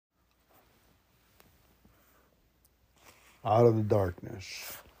out of the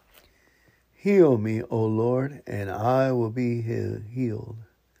darkness. Heal me, O Lord, and I will be healed.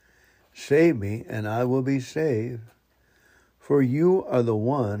 Save me, and I will be saved. For you are the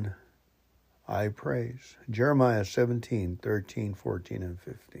one I praise. Jeremiah 17:13, 14, and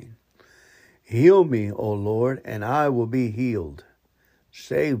 15. Heal me, O Lord, and I will be healed.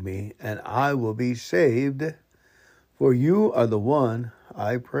 Save me, and I will be saved. For you are the one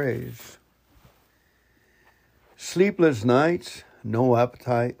I praise. Sleepless nights, no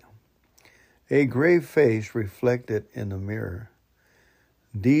appetite, a grave face reflected in the mirror.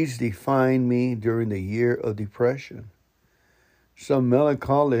 These defined me during the year of depression. Some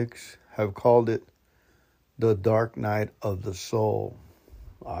melancholics have called it the dark night of the soul.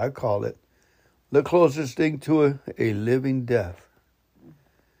 I call it the closest thing to a living death.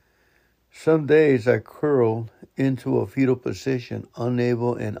 Some days I curled into a fetal position,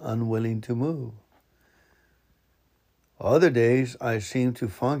 unable and unwilling to move. Other days I seemed to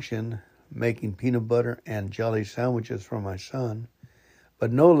function, making peanut butter and jelly sandwiches for my son,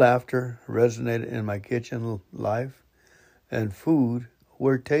 but no laughter resonated in my kitchen life, and food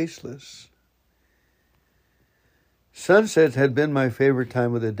were tasteless. Sunsets had been my favorite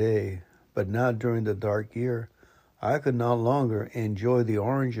time of the day, but not during the dark year. I could no longer enjoy the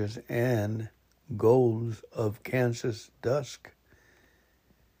oranges and golds of Kansas dusk.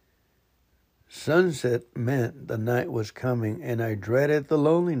 Sunset meant the night was coming, and I dreaded the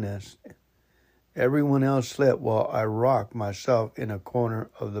loneliness. Everyone else slept while I rocked myself in a corner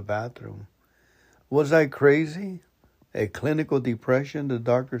of the bathroom. Was I crazy? A clinical depression, the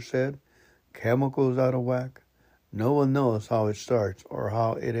doctor said. Chemicals out of whack. No one knows how it starts or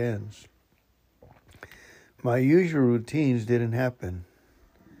how it ends. My usual routines didn't happen.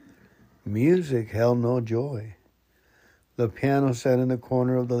 Music held no joy. The piano sat in the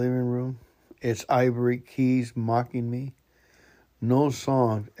corner of the living room, its ivory keys mocking me. No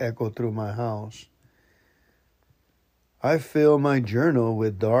songs echoed through my house. I filled my journal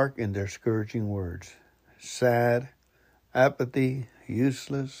with dark and discouraging words. Sad, apathy,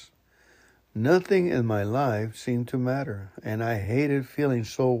 useless. Nothing in my life seemed to matter, and I hated feeling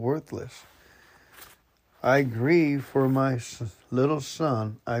so worthless. I grieved for my little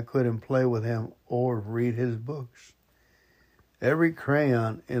son. I couldn't play with him or read his books. Every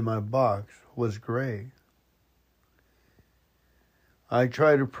crayon in my box was gray. I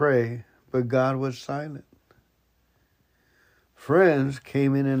tried to pray, but God was silent. Friends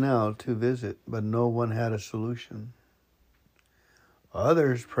came in and out to visit, but no one had a solution.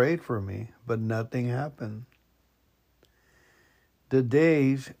 Others prayed for me, but nothing happened. The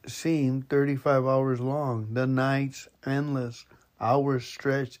days seemed 35 hours long, the nights endless, hours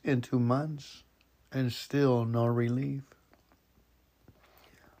stretched into months, and still no relief.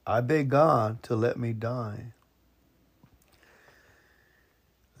 I begged God to let me die.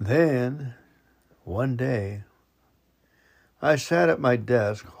 Then, one day, I sat at my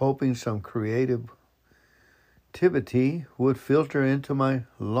desk hoping some creativity would filter into my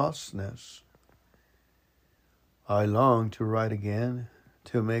lostness. I longed to write again,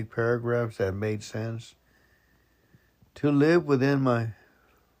 to make paragraphs that made sense, to live within my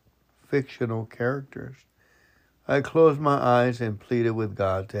fictional characters. I closed my eyes and pleaded with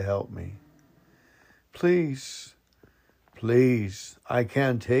God to help me. Please, I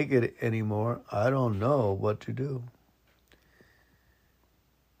can't take it anymore. I don't know what to do.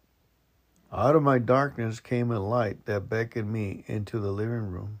 Out of my darkness came a light that beckoned me into the living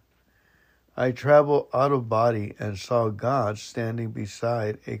room. I traveled out of body and saw God standing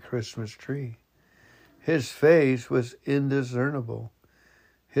beside a Christmas tree. His face was indiscernible.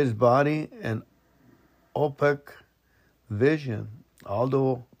 His body an opaque vision.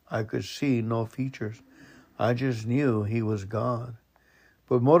 Although I could see no features, I just knew he was God.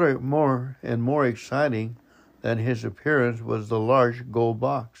 But more exciting than his appearance was the large gold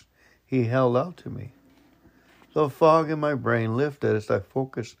box he held out to me. The fog in my brain lifted as I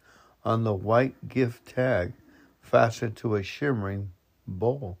focused on the white gift tag fastened to a shimmering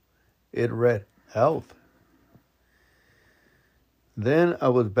bowl. It read, health. Then I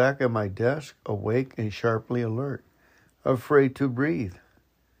was back at my desk, awake and sharply alert, afraid to breathe.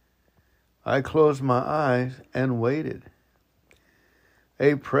 I closed my eyes and waited.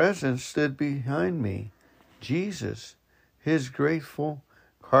 A presence stood behind me, Jesus. His graceful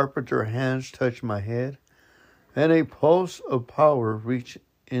carpenter hands touched my head, and a pulse of power reached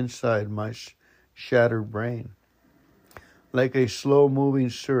inside my shattered brain. Like a slow-moving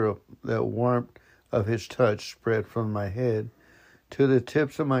syrup, the warmth of his touch spread from my head to the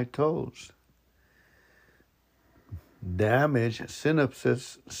tips of my toes. Damaged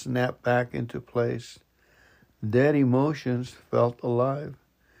synapses snapped back into place. Dead emotions felt alive,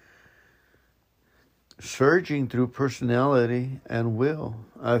 surging through personality and will.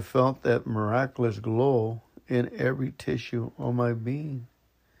 I felt that miraculous glow in every tissue of my being.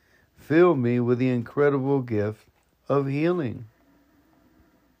 Filled me with the incredible gift of healing.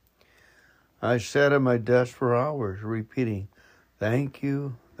 I sat at my desk for hours, repeating, thank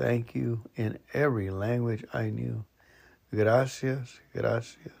you, in every language I knew. Gracias,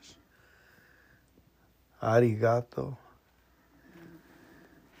 gracias. Arigato.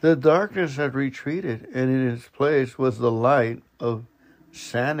 The darkness had retreated, and in its place was the light of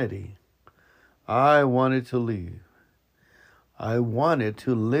sanity. I wanted to leave. I wanted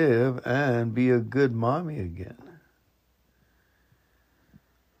to live and be a good mommy again.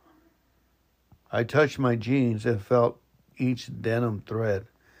 I touched my jeans and felt each denim thread.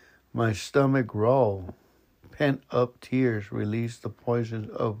 My stomach rolled. Pent-up tears released the poison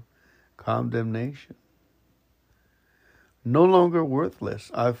of condemnation. No longer worthless,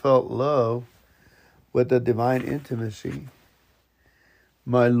 I felt love with a divine intimacy.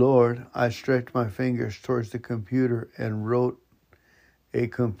 My Lord, I stretched my fingers towards the computer and wrote a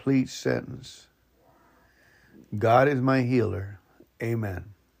complete sentence. God is my healer.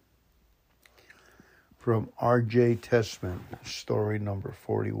 Amen. From R.J. Tessman, story number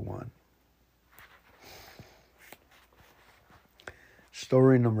 41.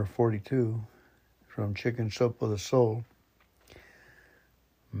 Story number 42, from Chicken Soup of the Soul.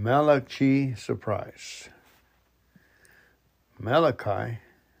 Malachi surprise. Malachi,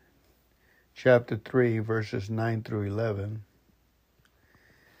 chapter 3, verses 9 through 11.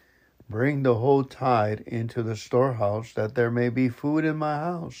 Bring the whole tithe into the storehouse, that there may be food in my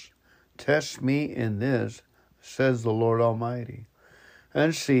house. Test me in this, says the Lord Almighty,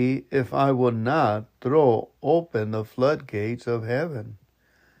 and see if I will not throw open the floodgates of heaven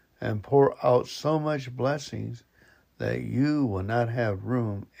and pour out so much blessings that you will not have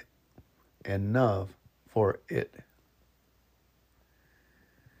room enough for it.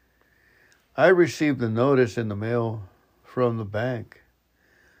 I received a notice in the mail from the bank.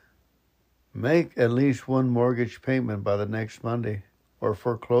 Make at least one mortgage payment by the next Monday, or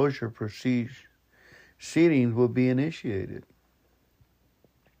foreclosure proceedings will be initiated.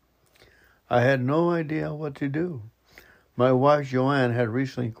 I had no idea what to do. My wife, Joanne, had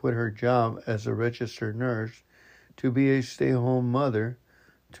recently quit her job as a registered nurse to be a stay-home mother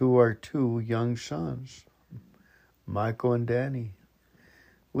to our two young sons, Michael and Danny.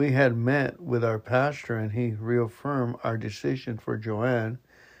 We had met with our pastor, and he reaffirmed our decision for Joanne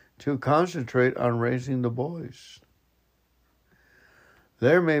to concentrate on raising the boys.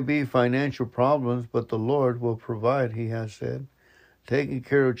 There may be financial problems, but the Lord will provide, he has said. Taking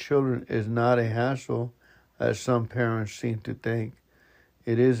care of children is not a hassle, as some parents seem to think.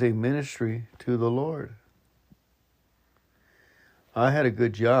 It is a ministry to the Lord. I had a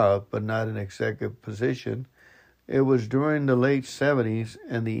good job, but not an executive position. It was during the late 70s,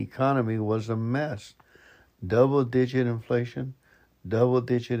 and the economy was a mess. Double-digit inflation,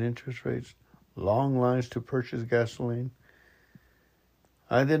 double-digit interest rates, long lines to purchase gasoline.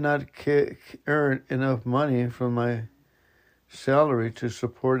 I did not earn enough money from my salary to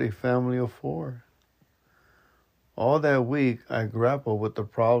support a family of 4. All that week, I grappled with the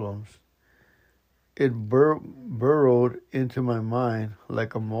problems. It burrowed into my mind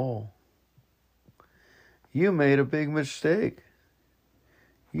like a mole. You made a big mistake.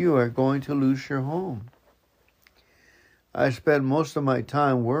 You are going to lose your home. I spent most of my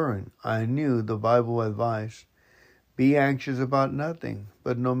time worrying. I knew the Bible advice. Be anxious about nothing.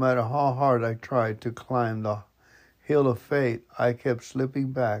 But no matter how hard I tried to climb the hill of faith, I kept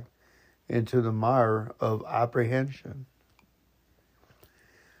slipping back into the mire of apprehension.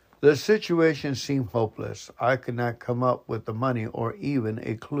 The situation seemed hopeless. I could not come up with the money or even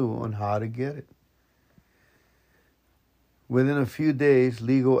a clue on how to get it. Within a few days,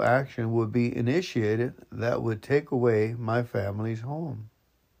 legal action would be initiated that would take away my family's home.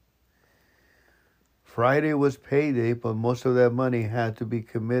 Friday was payday, but most of that money had to be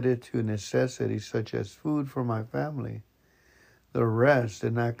committed to necessities such as food for my family. The rest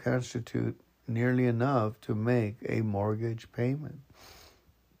did not constitute nearly enough to make a mortgage payment.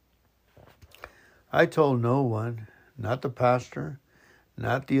 I told no one, not the pastor,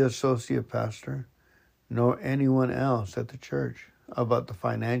 not the associate pastor, nor anyone else at the church, about the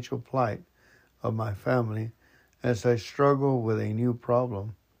financial plight of my family as I struggled with a new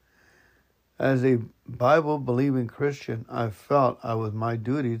problem. As a Bible-believing Christian, I felt it was my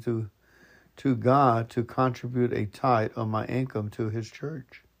duty to God to contribute a tithe of my income to his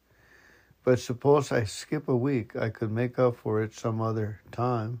church. But suppose I skip a week, I could make up for it some other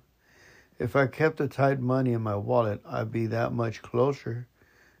time. If I kept the tight money in my wallet, I'd be that much closer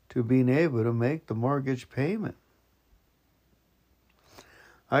to being able to make the mortgage payment.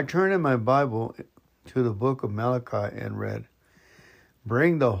 I turned in my Bible to the book of Malachi and read,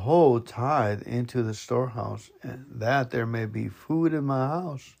 "Bring the whole tithe into the storehouse, and that there may be food in my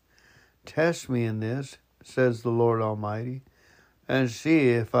house. Test me in this, says the Lord Almighty, and see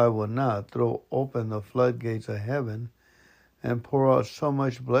if I will not throw open the floodgates of heaven and pour out so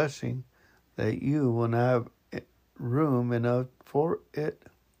much blessing that you will not have room enough for it."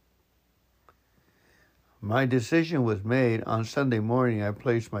 My decision was made. On Sunday morning, I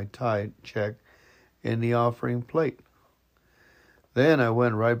placed my tithe check in the offering plate. Then I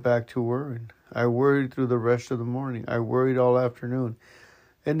went right back to worrying. I worried through the rest of the morning. I worried all afternoon.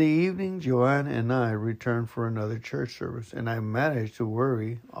 In the evening, Joanne and I returned for another church service, and I managed to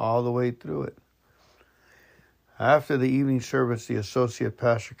worry all the way through it. After the evening service, the associate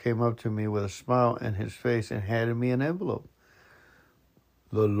pastor came up to me with a smile on his face and handed me an envelope.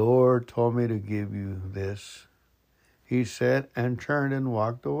 "The Lord told me to give you this," he said, and turned and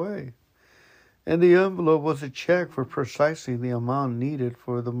walked away. In the envelope was a check for precisely the amount needed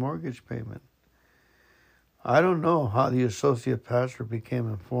for the mortgage payment. I don't know how the associate pastor became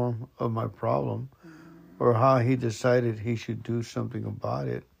informed of my problem or how he decided he should do something about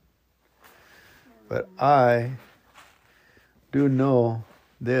it. But I do know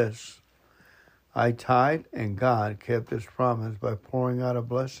this. I tithed, and God kept his promise by pouring out a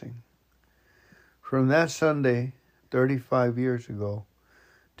blessing. From that Sunday, 35 years ago,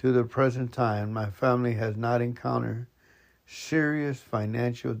 to the present time, my family has not encountered serious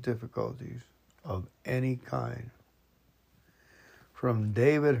financial difficulties of any kind. From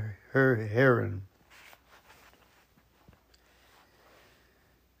David Heron,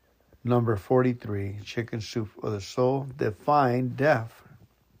 number 43, Chicken Soup for the Soul, Define Death.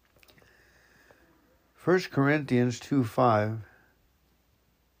 1 Corinthians 2:5,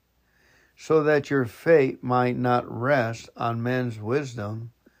 so that your faith might not rest on men's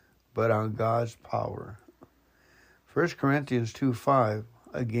wisdom, but on God's power. 1 Corinthians 2:5,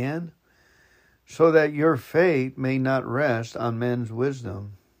 again, so that your faith may not rest on men's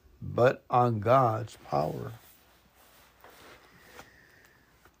wisdom, but on God's power.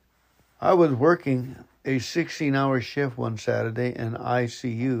 I was working a 16-hour shift one Saturday in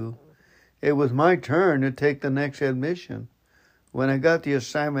ICU. It was my turn to take the next admission. When I got the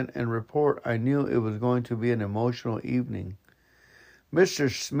assignment and report, I knew it was going to be an emotional evening. Mr.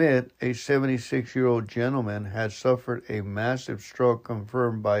 Smith, a 76-year-old gentleman, had suffered a massive stroke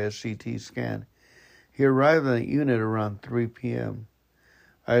confirmed by a CT scan. He arrived in the unit around 3 p.m.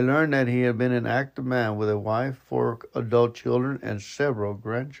 I learned that he had been an active man with a wife, 4 adult children, and several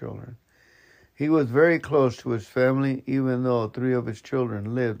grandchildren. He was very close to his family, even though 3 of his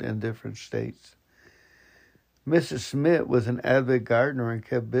children lived in different states. Mrs. Smith was an avid gardener and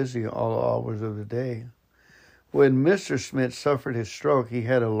kept busy all hours of the day. When Mr. Smith suffered his stroke, he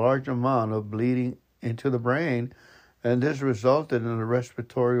had a large amount of bleeding into the brain, and this resulted in a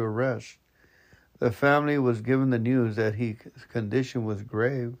respiratory arrest. The family was given the news that his condition was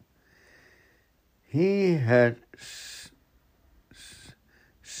grave. He had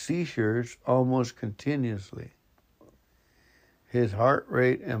seizures almost continuously. His heart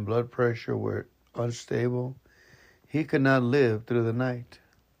rate and blood pressure were unstable. He could not live through the night.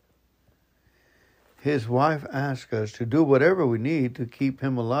 His wife asked us to do whatever we need to keep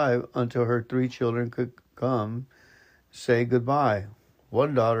him alive until her 3 children could come say goodbye.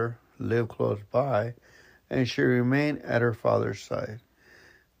 One daughter lived close by, and she remained at her father's side.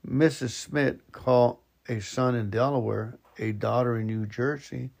 Mrs. Smith called a son in Delaware, a daughter in New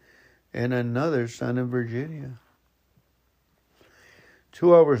Jersey, and another son in Virginia.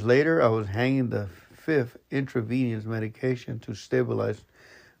 2 hours later, I was hanging the 5th intravenous medication to stabilize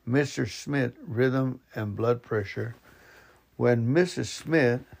Mr. Smith's rhythm and blood pressure when Mrs.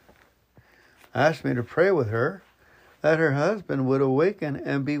 Smith asked me to pray with her that her husband would awaken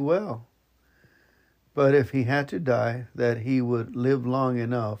and be well, but if he had to die, that he would live long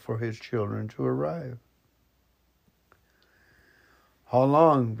enough for his children to arrive. "How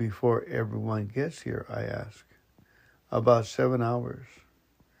long before everyone gets here?" I asked. "About 7 hours.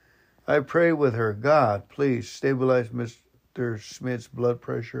 I prayed with her, "God, please stabilize Mr. Smith's blood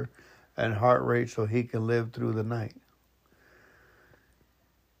pressure and heart rate so he can live through the night."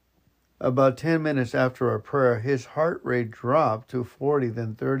 About 10 minutes after our prayer, his heart rate dropped to 40,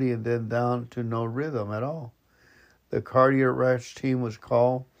 then 30, and then down to no rhythm at all. The cardiac arrest team was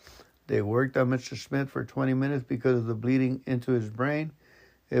called. They worked on Mr. Smith for 20 minutes because of the bleeding into his brain.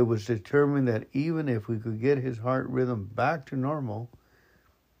 It was determined that even if we could get his heart rhythm back to normal,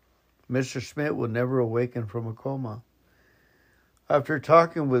 Mr. Smith would never awaken from a coma. After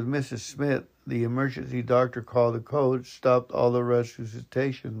talking with Mrs. Smith, the emergency doctor called the code, stopped all the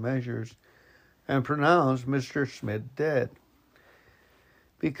resuscitation measures, and pronounced Mr. Smith dead.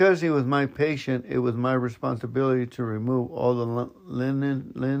 Because he was my patient, it was my responsibility to remove all the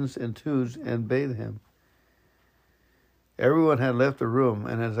linens and tubes and bathe him. Everyone had left the room,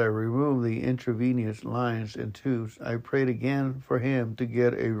 and as I removed the intravenous lines and tubes, I prayed again for him to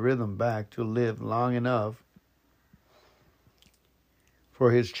get a rhythm back to live long enough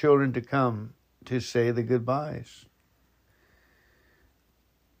for his children to come to say the goodbyes.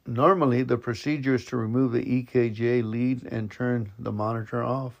 Normally, the procedure is to remove the EKG lead and turn the monitor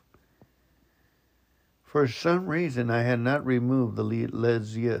off. For some reason, I had not removed the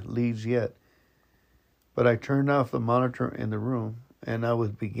leads yet, but I turned off the monitor in the room, and I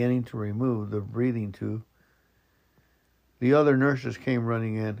was beginning to remove the breathing tube. The other nurses came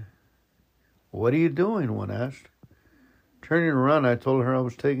running in. "What are you doing?" one asked. Turning around, I told her I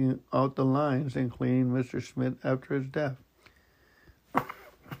was taking out the lines and cleaning Mr. Smith after his death.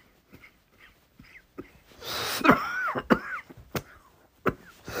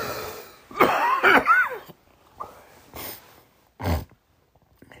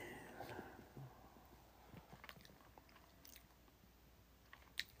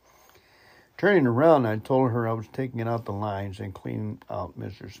 Turning around, I told her I was taking out the lines and cleaning out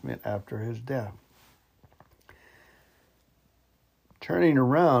Mr. Smith after his death. Turning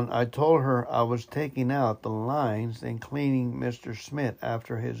around, I told her I was taking out the lines and cleaning Mr. Smith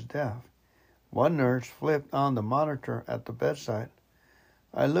after his death. One nurse flipped on the monitor at the bedside.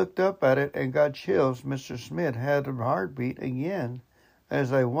 I looked up at it and got chills. Mr. Smith had a heartbeat again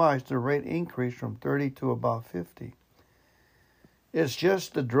as I watched the rate increase from 30 to about 50. "It's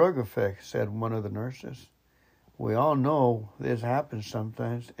just the drug effect," said one of the nurses. "We all know this happens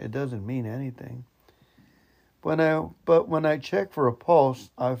sometimes. It doesn't mean anything." But when I checked for a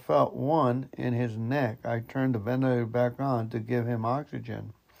pulse, I felt one in his neck. I turned the ventilator back on to give him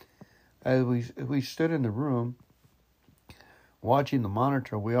oxygen. As we stood in the room, watching the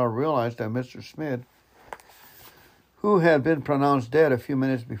monitor, we all realized that Mr. Smith, who had been pronounced dead a few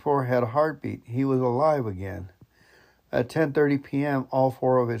minutes before, had a heartbeat. He was alive again. At 10:30 p.m., all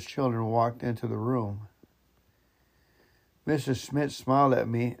 4 of his children walked into the room. Mrs. Smith smiled at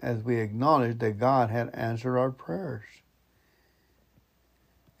me as we acknowledged that God had answered our prayers.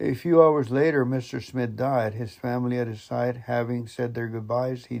 A few hours later, Mr. Smith died, his family at his side having said their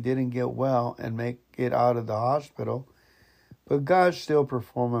goodbyes. He didn't get well and make it out of the hospital, but God still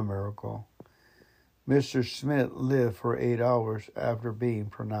performed a miracle. Mr. Smith lived for 8 hours after being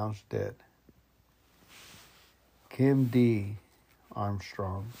pronounced dead. Kim D.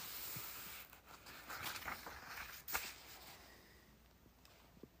 Armstrong.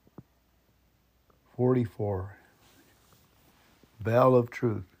 "44. Bell of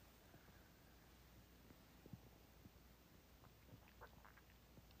Truth.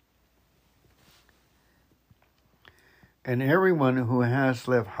 And everyone who has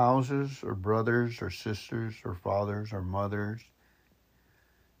left houses or brothers or sisters or fathers or mothers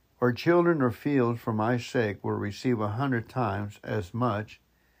or children or fields for my sake will receive 100 times as much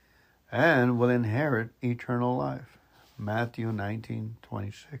and will inherit eternal life." Matthew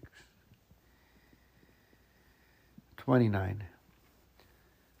 19:26. 29.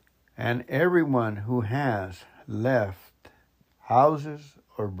 And everyone who has left houses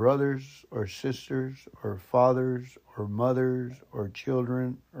or brothers or sisters or fathers or mothers or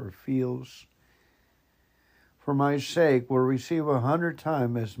children or fields for my sake will receive 100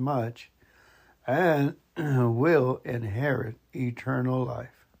 times as much and will inherit eternal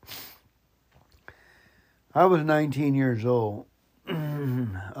life. I was 19 years old,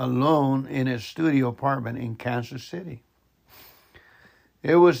 alone in a studio apartment in Kansas City.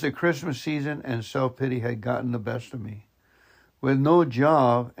 It was the Christmas season and self-pity had gotten the best of me. With no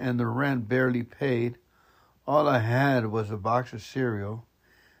job and the rent barely paid, all I had was a box of cereal,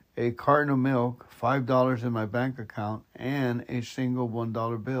 a carton of milk, $5 in my bank account, and a single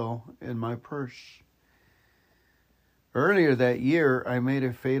 $1 bill in my purse. Earlier that year, I made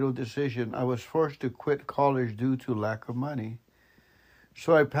a fatal decision. I was forced to quit college due to lack of money.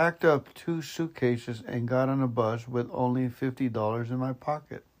 So I packed up 2 suitcases and got on a bus with only $50 in my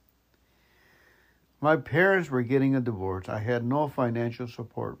pocket. My parents were getting a divorce. I had no financial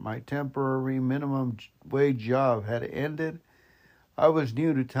support. My temporary minimum wage job had ended. I was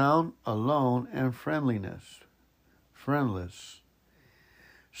new to town, alone, and friendless.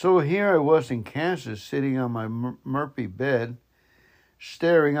 So here I was in Kansas, sitting on my murky bed,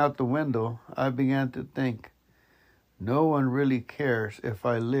 staring out the window. I began to think, No one really cares if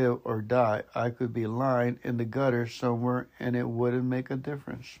I live or die. I could be lying in the gutter somewhere and it wouldn't make a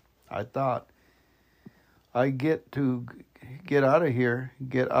difference. I thought, I get out of here,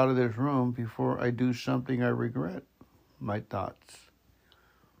 get out of this room before I do something I regret. My thoughts.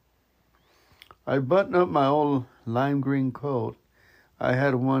 I buttoned up my old lime green coat. I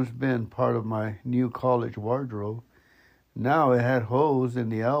had once been part of my new college wardrobe. Now it had holes in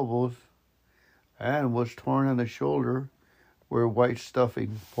the elbows and was torn on the shoulder where white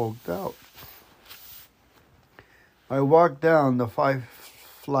stuffing poked out. I walked down the 5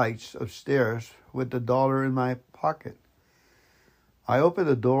 flights of stairs with the dollar in my pocket. I opened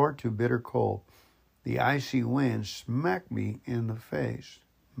the door to bitter cold. The icy wind smacked me in the face,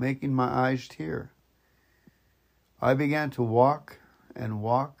 making my eyes tear. I began to walk and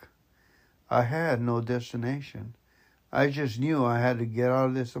walk. I had no destination. I just knew I had to get out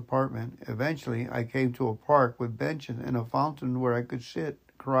of this apartment. Eventually, I came to a park with benches and a fountain where I could sit,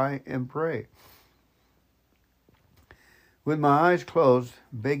 cry, and pray. With my eyes closed,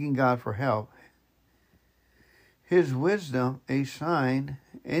 begging God for help, His wisdom, a sign,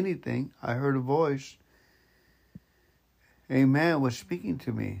 anything, I heard a voice. A man was speaking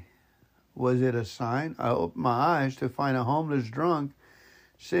to me. Was it a sign? I opened my eyes to find a homeless drunk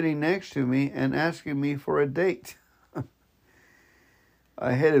sitting next to me and asking me for a date.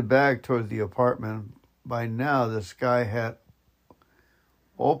 I headed back towards the apartment. By now, the sky had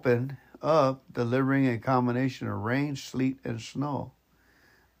opened up, delivering a combination of rain, sleet, and snow.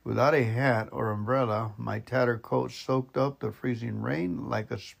 Without a hat or umbrella, my tattered coat soaked up the freezing rain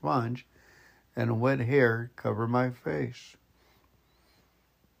like a sponge, and wet hair covered my face.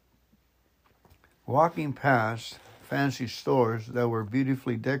 Walking past fancy stores that were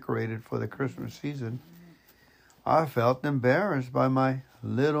beautifully decorated for the Christmas season, I felt embarrassed by my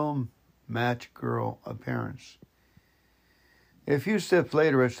little match girl appearance. A few steps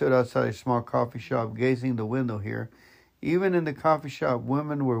later, I stood outside a small coffee shop, gazing the window here. Even in the coffee shop,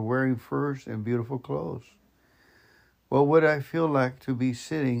 women were wearing furs and beautiful clothes. What would I feel like to be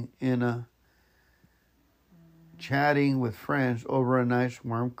sitting chatting with friends over a nice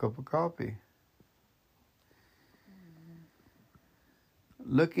warm cup of coffee?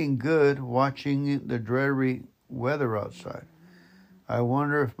 Looking good, watching the dreary weather outside. I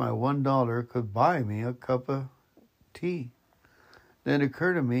wonder if my $1 could buy me a cup of tea. Then it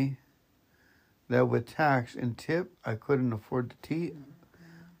occurred to me that with tax and tip, I couldn't afford the tea.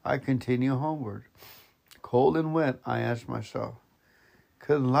 I continue homeward. Cold and wet, I asked myself,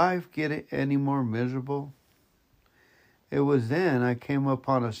 could life get any more miserable? It was then I came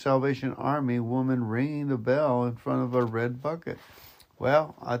upon a Salvation Army woman ringing the bell in front of a red bucket.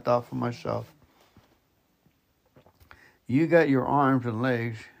 Well, I thought for myself, you got your arms and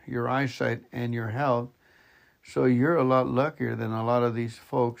legs, your eyesight, and your health, so you're a lot luckier than a lot of these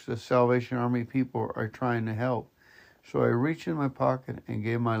folks the Salvation Army people are trying to help. So I reached in my pocket and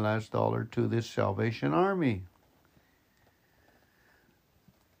gave my last dollar to this Salvation Army.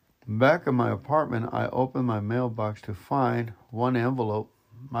 Back in my apartment, I opened my mailbox to find one envelope,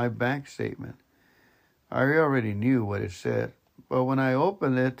 my bank statement. I already knew what it said, but when I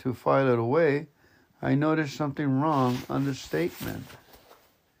opened it to file it away, I noticed something wrong on the statement.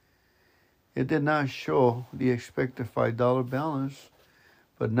 It did not show the expected $5 balance,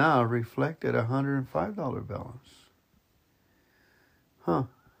 but now reflected a $105 balance.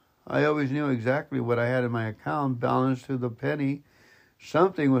 I always knew exactly what I had in my account, balanced to the penny.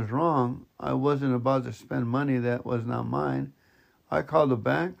 Something was wrong. I wasn't about to spend money that was not mine. I called the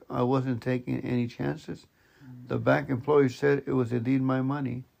bank. I wasn't taking any chances. The bank employee said it was indeed my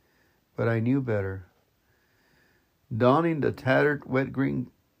money, but I knew better. Donning the tattered wet green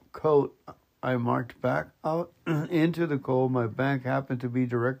coat, I marched back out into the cold. My bank happened to be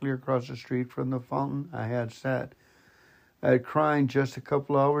directly across the street from the fountain I had sat at crying just a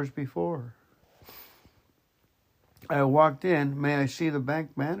couple hours before. I walked in. May I see the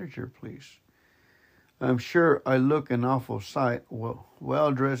bank manager, please? I'm sure I look an awful sight.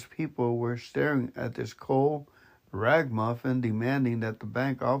 Well-dressed people were staring at this cold ragamuffin, demanding that the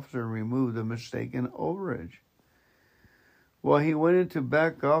bank officer remove the mistaken overage. While he went into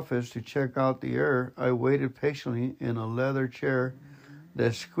back office to check out the error, I waited patiently in a leather chair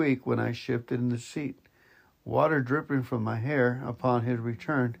that squeaked when I shifted in the seat. Water dripping from my hair. Upon his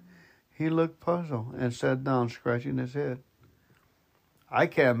return, he looked puzzled and sat down, scratching his head. I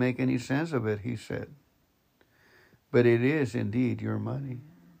can't make any sense of it, he said. But it is indeed your money.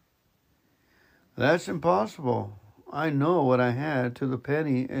 That's impossible. I know what I had to the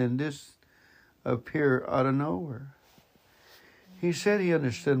penny, and this appeared out of nowhere. He said he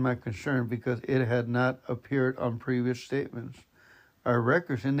understood my concern because it had not appeared on previous statements. Our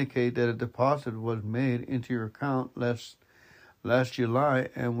records indicate that a deposit was made into your account last July,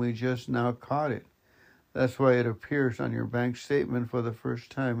 and we just now caught it. That's why it appears on your bank statement for the first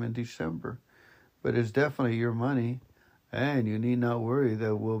time in December. But it's definitely your money, and you need not worry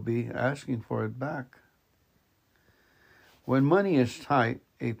that we'll be asking for it back. When money is tight,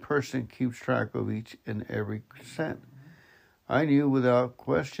 a person keeps track of each and every cent. I knew without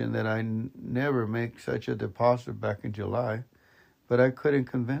question that I never make such a deposit back in July, but I couldn't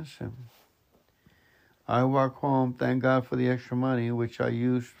convince him. I walked home, thank God for the extra money, which I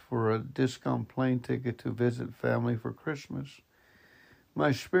used for a discount plane ticket to visit family for Christmas.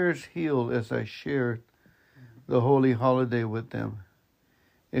 My spirits healed as I shared the holy holiday with them.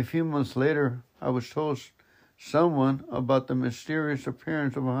 A few months later, I was told someone about the mysterious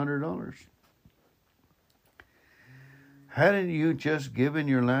appearance of $100. Hadn't you just given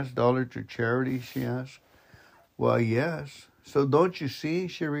your last dollar to charity? She asked. Well, yes. So don't you see,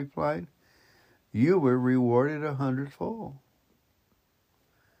 she replied, you were rewarded 100-fold.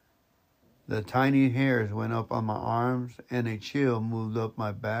 The tiny hairs went up on my arms and a chill moved up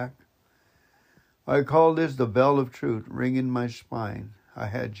my back. I call this the bell of truth ringing my spine. I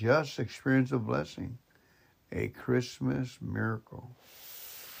had just experienced a blessing, a Christmas miracle.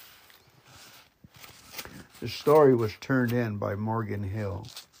 The story was turned in by Morgan Hill.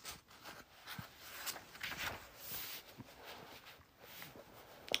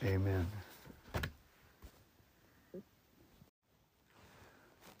 Amen.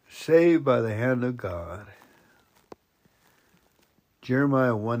 Saved by the hand of God.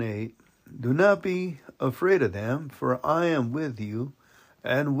 Jeremiah 1:8. Do not be afraid of them, for I am with you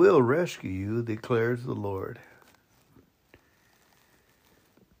and will rescue you, declares the Lord.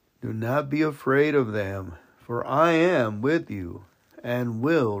 Do not be afraid of them, for I am with you and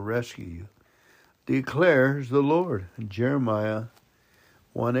will rescue you, declares the Lord. Jeremiah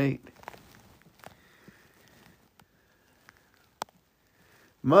 1:8.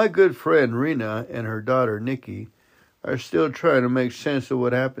 My good friend Rena and her daughter Nikki are still trying to make sense of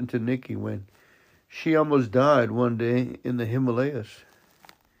what happened to Nikki when she almost died one day in the Himalayas.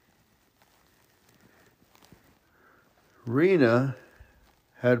 Rena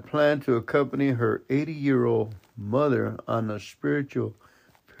had planned to accompany her 80-year-old mother on a spiritual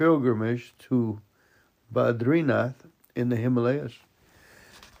pilgrimage to Badrinath in the Himalayas.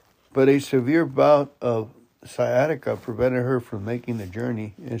 But a severe bout of sciatica prevented her from making the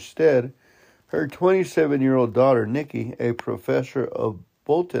journey. Instead, her 27-year-old daughter, Nikki, a professor of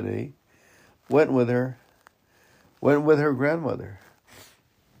botany, went with her grandmother.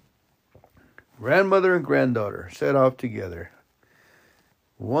 Grandmother and granddaughter set off together,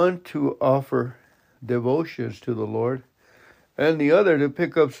 one to offer devotions to the Lord, and the other to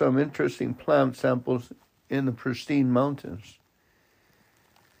pick up some interesting plant samples in the pristine mountains.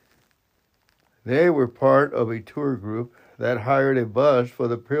 They were part of a tour group that hired a bus for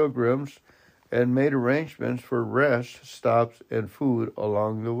the pilgrims and made arrangements for rest stops and food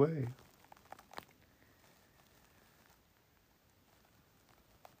along the way.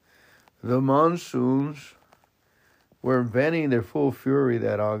 The monsoons were venting their full fury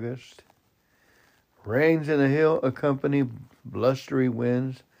that August. Rains in the hill accompanied blustery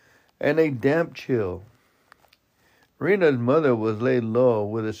winds and a damp chill. Rena's mother was laid low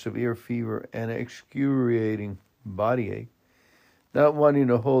with a severe fever and excruciating body ache. Not wanting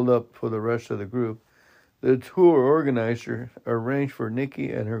to hold up for the rest of the group, the tour organizer arranged for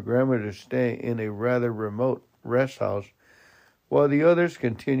Nikki and her grandmother to stay in a rather remote rest house while the others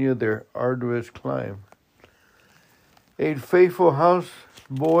continued their arduous climb. A faithful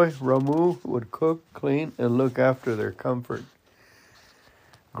houseboy, Ramu, would cook, clean, and look after their comfort.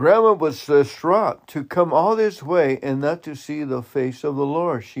 Grandma was distraught to come all this way and not to see the face of the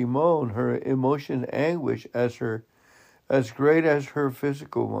Lord. She moaned, her emotion anguish as great as her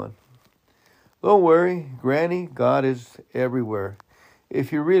physical one. Don't worry, Granny, God is everywhere.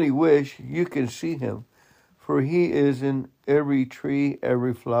 If you really wish, you can see him, for he is in every tree,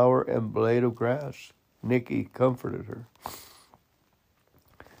 every flower, and blade of grass. Nikki comforted her.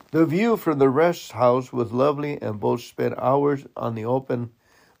 The view from the rest house was lovely, and both spent hours on the open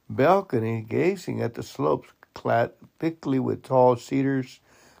balcony gazing at the slopes clad thickly with tall cedars,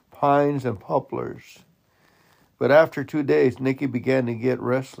 pines, and poplars. But after 2 days, Nikki began to get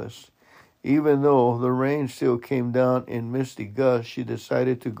restless. Even though the rain still came down in misty gusts, she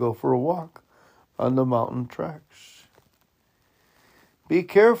decided to go for a walk on the mountain tracks. Be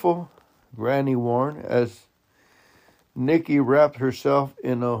careful, Granny warned, as Nikki wrapped herself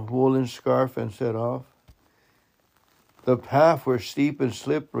in a woolen scarf and set off. The path was steep and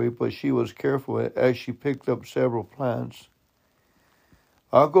slippery, but she was careful as she picked up several plants.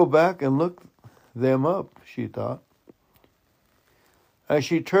 I'll go back and look them up, she thought. As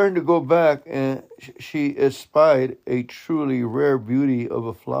she turned to go back, and she espied a truly rare beauty of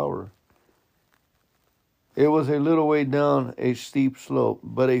a flower. It was a little way down a steep slope,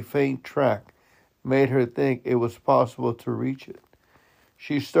 but a faint track made her think it was possible to reach it.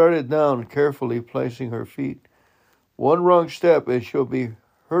 She started down, carefully placing her feet. One wrong step and she'll be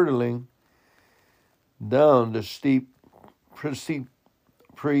hurtling down the steep precipice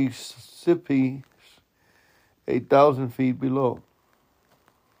 1,000 feet below.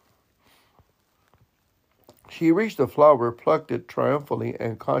 She reached the flower, plucked it triumphantly,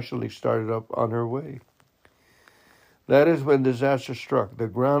 and cautiously started up on her way. That is when disaster struck. The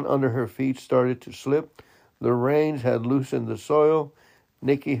ground under her feet started to slip. The rains had loosened the soil.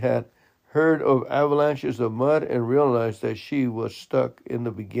 Nikki had heard of avalanches of mud and realized that she was stuck in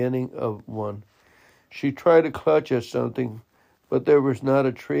the beginning of one. She tried to clutch at something, but there was not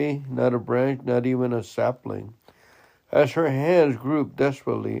a tree, not a branch, not even a sapling. As her hands groped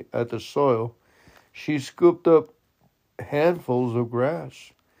desperately at the soil, she scooped up handfuls of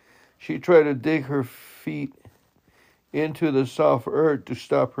grass. She tried to dig her feet into the soft earth to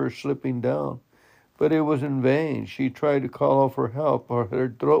stop her slipping down, but it was in vain. She tried to call for help, but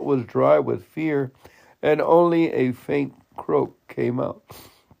her throat was dry with fear, and only a faint croak came out.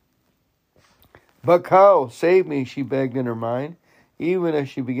 "Bakau, save me," she begged in her mind, even as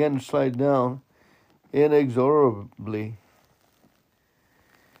she began to slide down inexorably.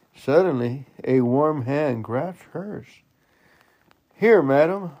 Suddenly, a warm hand grasped hers. "Here,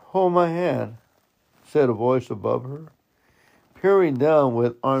 madam, hold my hand," said a voice above her. Peering down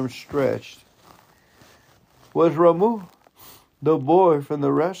with arms stretched was Ramu, the boy from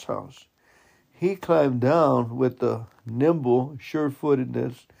the rest house. He climbed down with the nimble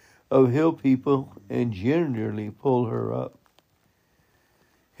sure-footedness of hill people and gingerly pulled her up.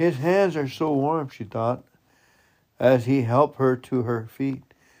 His hands are so warm, she thought, as he helped her to her feet.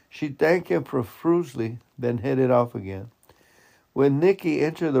 She thanked him profusely, then headed off again. When Nikki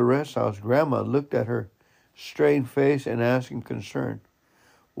entered the rest house, Grandma looked at her strained face and asked in concern,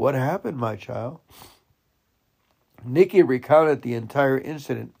 "What happened, my child?" Nikki recounted the entire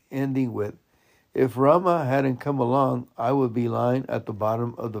incident, ending with, "If Rama hadn't come along, I would be lying at the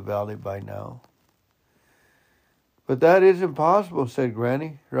bottom of the valley by now." "But that is impossible," said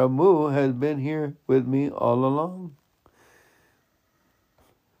Granny. "Ramu has been here with me all along,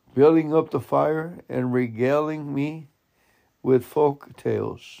 building up the fire and regaling me with folk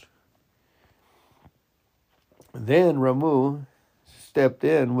tales." Then Ramu stepped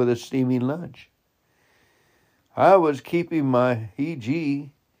in with a steaming lunch. "I was keeping my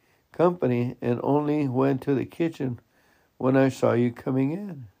EG company and only went to the kitchen when I saw you coming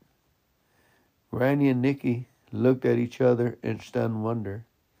in." Granny and Nikki looked at each other in stunned wonder.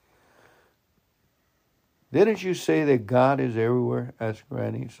 "Didn't you say that God is everywhere?" asked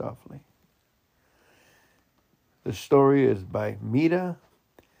Granny softly. The story is by Meeta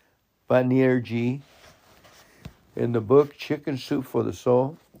Banerjee in the book Chicken Soup for the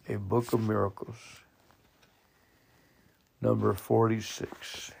Soul, A Book of Miracles, number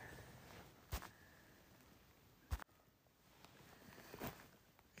 46.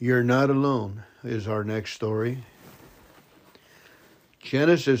 You're Not Alone is our next story.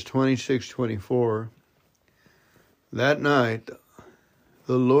 Genesis 26:24. That night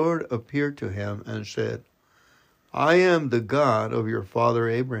the Lord appeared to him and said, "I am the God of your father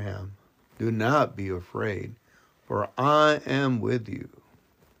Abraham. Do not be afraid, for I am with you."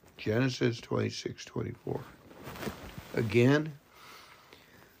 Genesis 26:24. Again,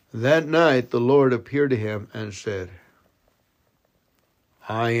 that night the Lord appeared to him and said,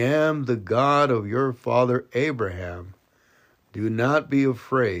 "I am the God of your father Abraham. Do not be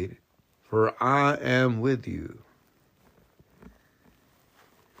afraid, for I am with you."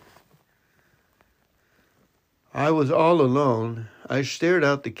 I was all alone. I stared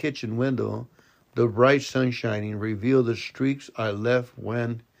out the kitchen window. The bright sun shining revealed the streaks I left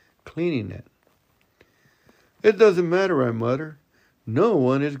when cleaning it. "It doesn't matter," I muttered. "No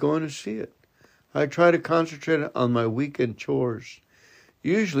one is going to see it." I try to concentrate on my weekend chores.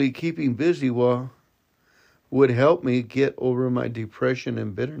 Usually keeping busy would help me get over my depression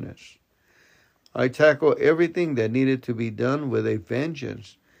and bitterness. I tackled everything that needed to be done with a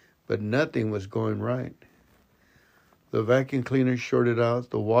vengeance, but nothing was going right. The vacuum cleaner shorted out,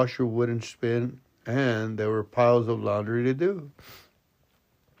 the washer wouldn't spin, and there were piles of laundry to do.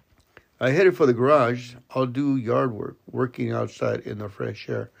 I headed for the garage. I'll do yard work. Working outside in the fresh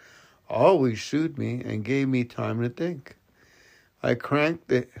air always soothed me and gave me time to think. I cranked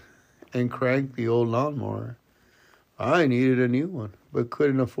the old lawnmower. I needed a new one, but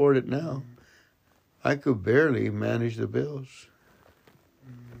couldn't afford it now. I could barely manage the bills.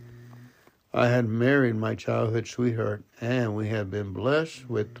 I had married my childhood sweetheart, and we had been blessed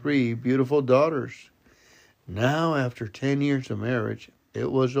with 3 beautiful daughters. Now, after 10 years of marriage,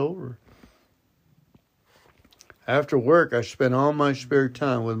 it was over. After work, I spent all my spare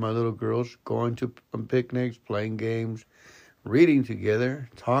time with my little girls, going to picnics, playing games, reading together,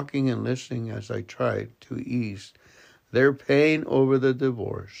 talking and listening as I tried to ease their pain over the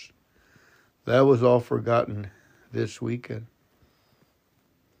divorce. That was all forgotten this weekend.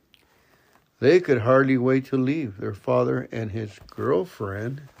 They could hardly wait to leave. Their father and his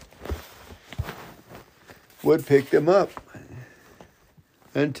girlfriend would pick them up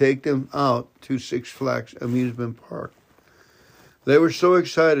and take them out to Six Flags amusement park. They were so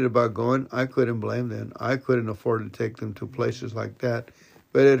excited about going, I couldn't blame them. I couldn't afford to take them to places like that,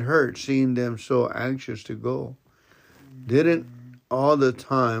 but it hurt seeing them so anxious to go. Didn't all the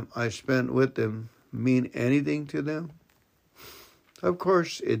time I spent with them mean anything to them? Of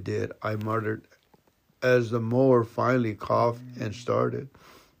course it did, I muttered as the mower finally coughed and started.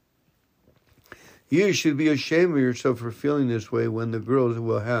 You should be ashamed of yourself for feeling this way when the girls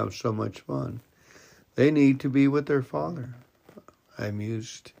will have so much fun. They need to be with their father, I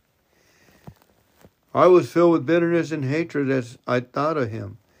mused. I was filled with bitterness and hatred as I thought of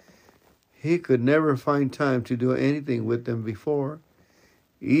him. He could never find time to do anything with them before.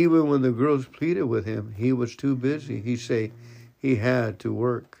 Even when the girls pleaded with him, he was too busy. He said he had to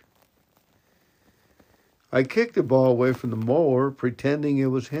work. I kicked the ball away from the mower, pretending it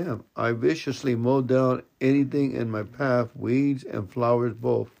was him. I viciously mowed down anything in my path, weeds and flowers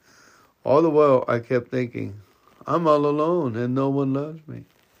both. All the while, I kept thinking, I'm all alone and no one loves me.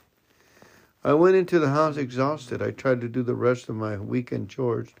 I went into the house exhausted. I tried to do the rest of my weekend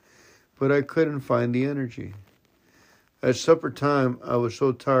chores, but I couldn't find the energy. At supper time, I was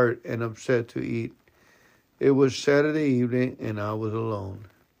so tired and upset to eat. It was Saturday evening and I was alone.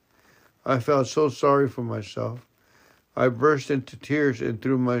 I felt so sorry for myself. I burst into tears and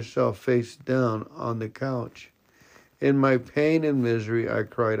threw myself face down on the couch. In my pain and misery, I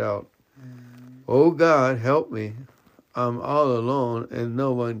cried out, Oh God, help me. I'm all alone and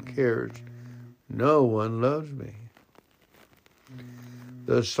no one cares. No one loves me.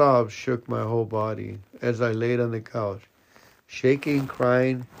 The sobs shook my whole body as I laid on the couch, shaking,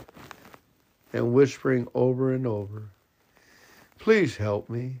 crying, and whispering over and over, Please help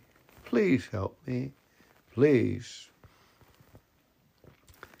me. Please help me. Please.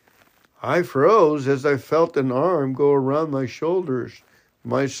 I froze as I felt an arm go around my shoulders.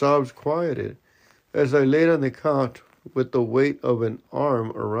 My sobs quieted. As I laid on the couch with the weight of an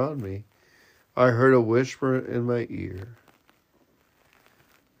arm around me, I heard a whisper in my ear.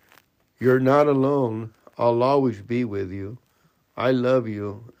 You're not alone. I'll always be with you. I love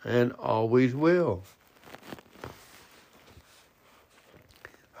you and always will.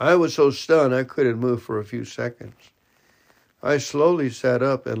 I was so stunned I couldn't move for a few seconds. I slowly sat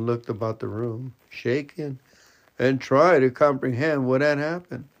up and looked about the room, shaking, and tried to comprehend what had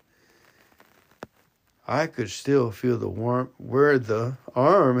happened. I could still feel the warmth where the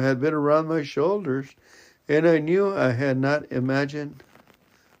arm had been around my shoulders, and I knew I had not imagined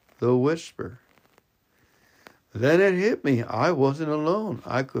the whisper. Then it hit me. I wasn't alone.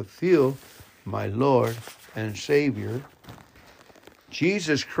 I could feel my Lord and Savior,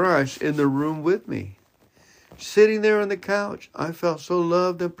 Jesus Christ, in the room with me. Sitting there on the couch, I felt so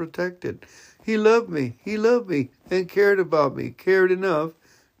loved and protected. He loved me and cared about me, cared enough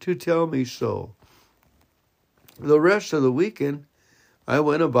to tell me so. The rest of the weekend, I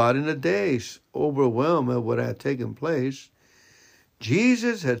went about in a daze, overwhelmed at what had taken place.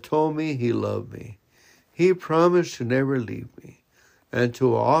 Jesus had told me he loved me. He promised to never leave me and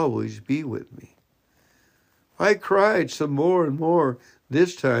to always be with me. I cried some more and more.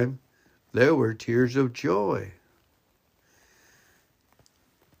 This time, there were tears of joy.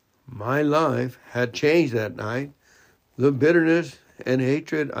 My life had changed that night. The bitterness and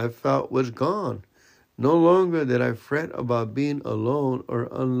hatred I felt was gone. No longer did I fret about being alone or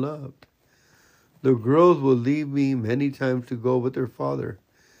unloved. The girls would leave me many times to go with their father,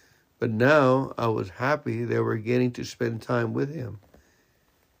 but now I was happy they were getting to spend time with him.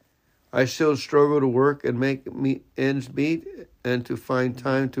 I still struggle to work and make ends meet and to find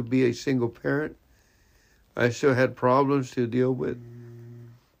time to be a single parent. I still had problems to deal with.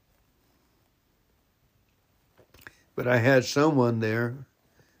 But I had someone there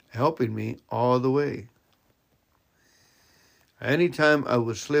helping me all the way. Anytime I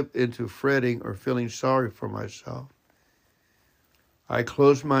would slip into fretting or feeling sorry for myself, I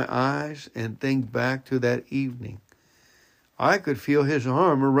close my eyes and think back to that evening. I could feel his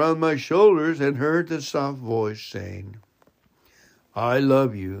arm around my shoulders and heard the soft voice saying, I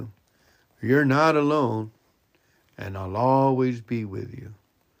love you. You're not alone, and I'll always be with you.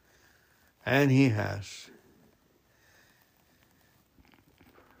 And he has.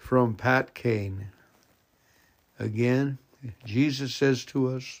 From Pat Kane. Again, Jesus says to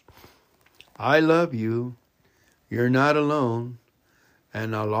us, I love you. You're not alone,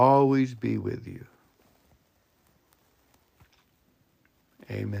 and I'll always be with you.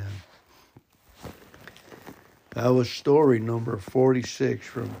 Amen. That was story number 46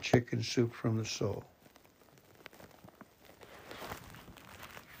 from Chicken Soup from the Soul.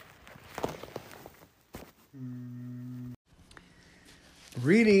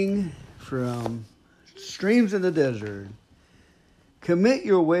 Reading from Streams in the Desert. Commit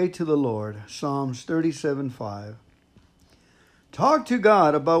your way to the Lord. Psalms 37:5. Talk to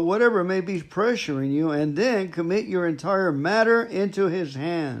God about whatever may be pressuring you, and then commit your entire matter into His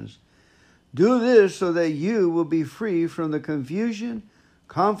hands. Do this so that you will be free from the confusion,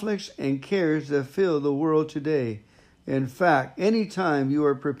 conflicts, and cares that fill the world today. In fact, any time you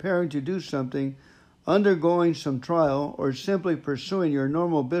are preparing to do something, undergoing some trial, or simply pursuing your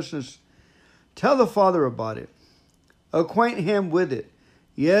normal business, tell the Father about it. Acquaint Him with it.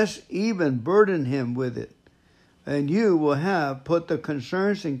 Yes, even burden Him with it. And you will have put the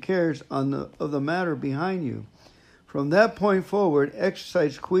concerns and cares of the matter behind you. From that point forward,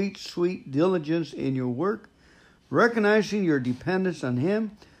 exercise sweet diligence in your work, recognizing your dependence on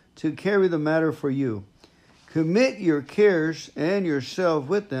Him to carry the matter for you. Commit your cares and yourself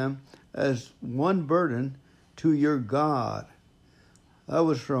with them as one burden to your God. That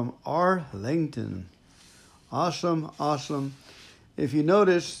was from R. Langton. Awesome. If you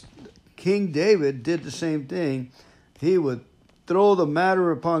notice, King David did the same thing. He would throw the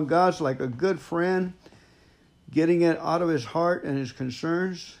matter upon God like a good friend, getting it out of his heart and his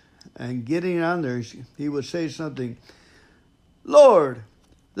concerns, and getting it on there. He would say something, Lord,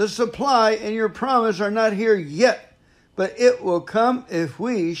 the supply and your promise are not here yet, but it will come if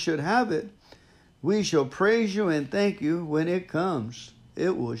we should have it. We shall praise you and thank you when it comes.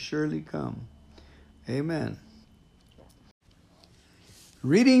 It will surely come. Amen.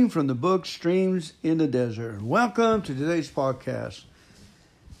 Reading from the book Streams in the Desert. Welcome to today's podcast.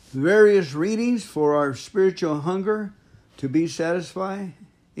 Various readings for our spiritual hunger to be satisfied.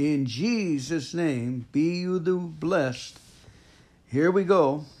 In Jesus' name, be you the blessed. Here we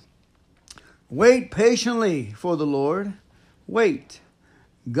go. Wait patiently for the Lord. Wait.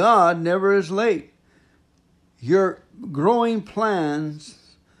 God never is late. Your growing plans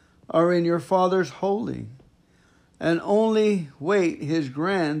are in your Father's holding, and only wait His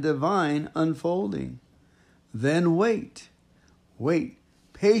grand divine unfolding. Then wait.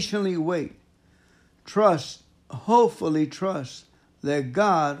 Patiently wait. Hopefully trust that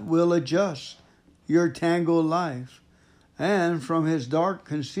God will adjust your tangled life, and from His dark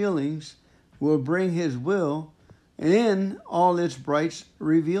concealings will bring His will in all its bright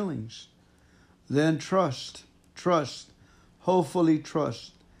revealings. Then trust, hopefully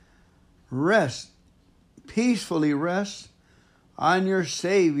trust. Rest, peacefully rest on your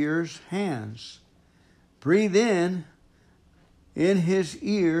Savior's hands. Breathe in His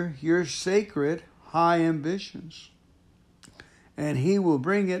ear your sacred high ambitions, and He will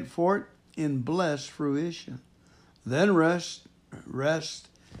bring it forth in blessed fruition. Then rest,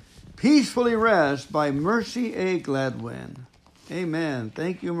 peacefully rest by Mercy A. Gladwin. Amen.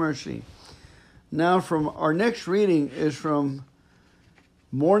 Thank you, Mercy. Now, from our next reading is from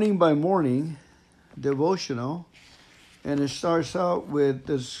Morning by Morning devotional, and it starts out with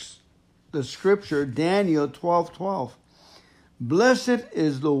the scripture Daniel 12:12. Blessed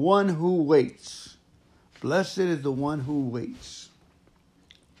is the one who waits. Blessed is the one who waits.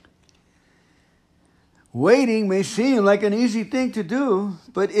 Waiting may seem like an easy thing to do,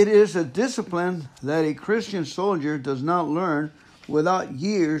 but it is a discipline that a Christian soldier does not learn without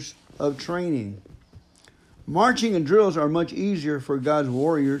years of training. Marching and drills are much easier for God's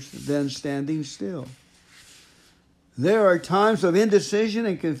warriors than standing still. There are times of indecision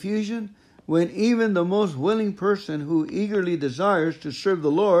and confusion when even the most willing person who eagerly desires to serve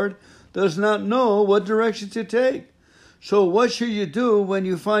the Lord does not know what direction to take. So what should you do when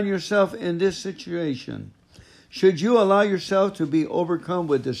you find yourself in this situation? Should you allow yourself to be overcome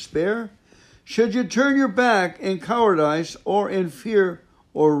with despair? Should you turn your back in cowardice or in fear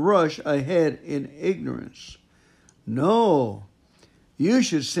or rush ahead in ignorance? No, you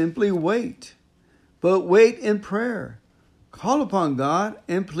should simply wait. But wait in prayer. Call upon God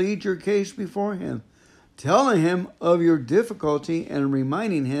and plead your case before Him. telling him of your difficulty and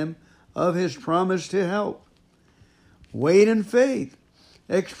reminding him of his promise to help. Wait in faith.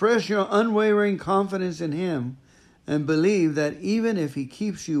 Express your unwavering confidence in him and believe that even if he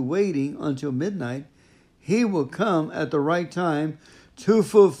keeps you waiting until midnight, he will come at the right time to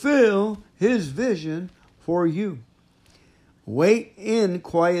fulfill his vision for you. Wait in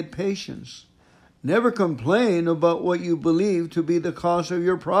quiet patience. Never complain about what you believe to be the cause of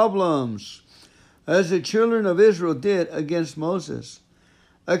your problems, as the children of Israel did against Moses.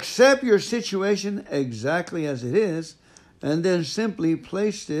 Accept your situation exactly as it is, and then simply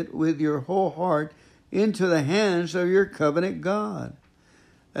place it with your whole heart into the hands of your covenant God.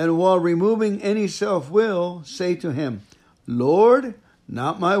 And while removing any self-will, say to him, Lord,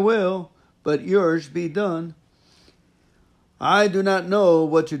 not my will, but yours be done. I do not know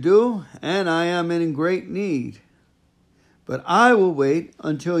what to do, and I am in great need. But I will wait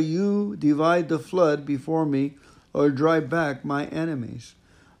until you divide the flood before me or drive back my enemies.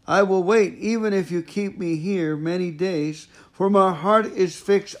 I will wait even if you keep me here many days, for my heart is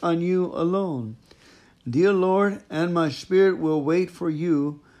fixed on you alone. Dear Lord, and my spirit will wait for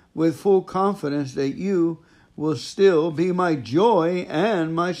you with full confidence that you will still be my joy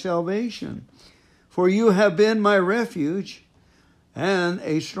and my salvation. For you have been my refuge and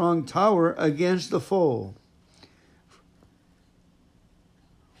a strong tower against the foe.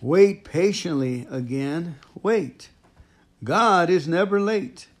 Wait patiently again. Wait. God is never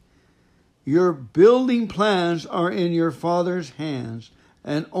late. Your building plans are in your Father's hands,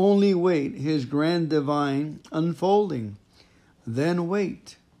 and only wait his grand divine unfolding. Then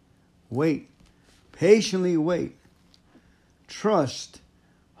wait. Wait. Patiently wait. Trust.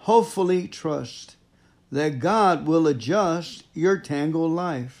 Hopefully trust that God will adjust your tangled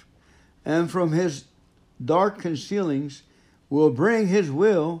life, and from his dark concealings will bring his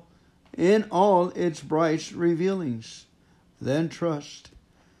will in all its bright revealings. Then trust.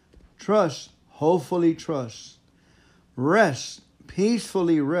 Trust, hopefully trust. Rest,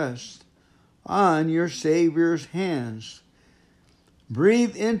 peacefully rest on your Savior's hands.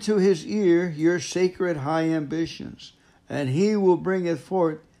 Breathe into his ear your sacred high ambitions, and he will bring it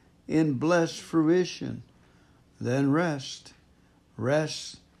forth in blessed fruition. Then rest,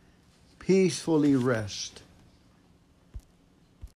 rest, peacefully rest.